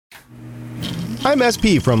I'm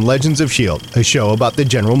SP from Legends of S.H.I.E.L.D., a show about the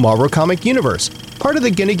general Marvel comic universe, part of the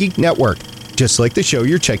Gonna Geek Network, just like the show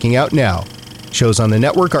you're checking out now. Shows on the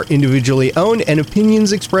network are individually owned and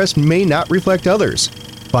opinions expressed may not reflect others.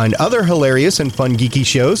 Find other hilarious and fun geeky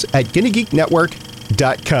shows at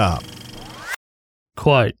GonnaGeekNetwork.com.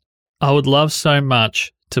 Quote, I would love so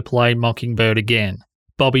much to play Mockingbird again.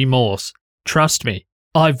 Bobby Morse. Trust me,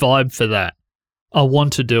 I vibe for that. I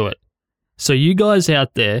want to do it. So you guys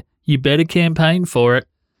out there, you better campaign for it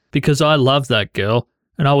because I love that girl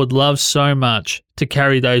and I would love so much to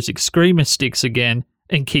carry those Excrema sticks again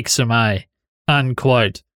and kick some A.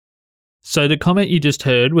 Unquote. So the comment you just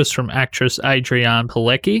heard was from actress Adrienne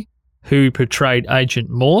Palicki, who portrayed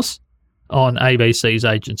Agent Morse on ABC's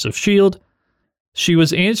Agents of S.H.I.E.L.D. She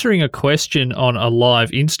was answering a question on a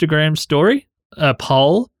live Instagram story, a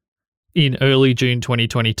poll, in early June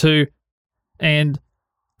 2022. And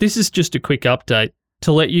this is just a quick update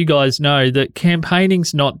to let you guys know that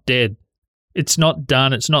campaigning's not dead. It's not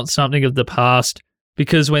done. It's not something of the past.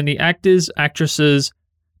 Because when the actors, actresses,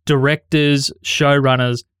 directors,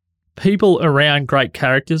 showrunners, people around great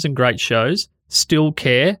characters and great shows still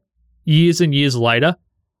care years and years later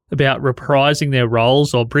about reprising their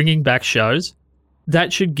roles or bringing back shows,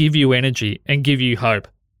 that should give you energy and give you hope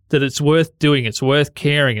that it's worth doing, it's worth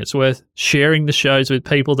caring, it's worth sharing the shows with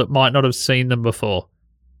people that might not have seen them before.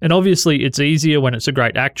 And obviously it's easier when it's a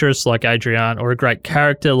great actress like Adrienne or a great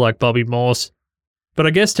character like Bobby Morse. But I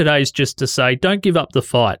guess today's just to say, don't give up the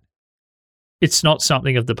fight. It's not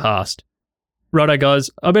something of the past. Righto guys,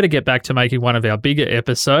 I better get back to making one of our bigger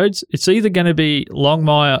episodes. It's either going to be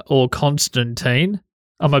Longmire or Constantine.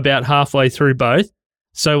 I'm about halfway through both.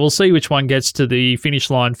 So we'll see which one gets to the finish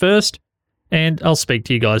line first, and I'll speak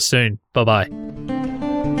to you guys soon. Bye-bye.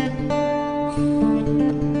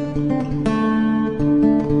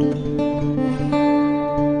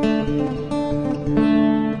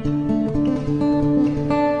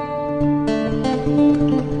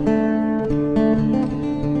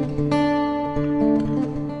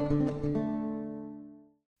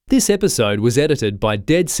 This episode was edited by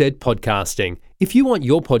Dead Set Podcasting. If you want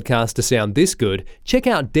your podcast to sound this good, check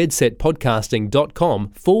out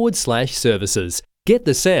deadsetpodcasting.com/services. Get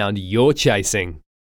the sound you're chasing.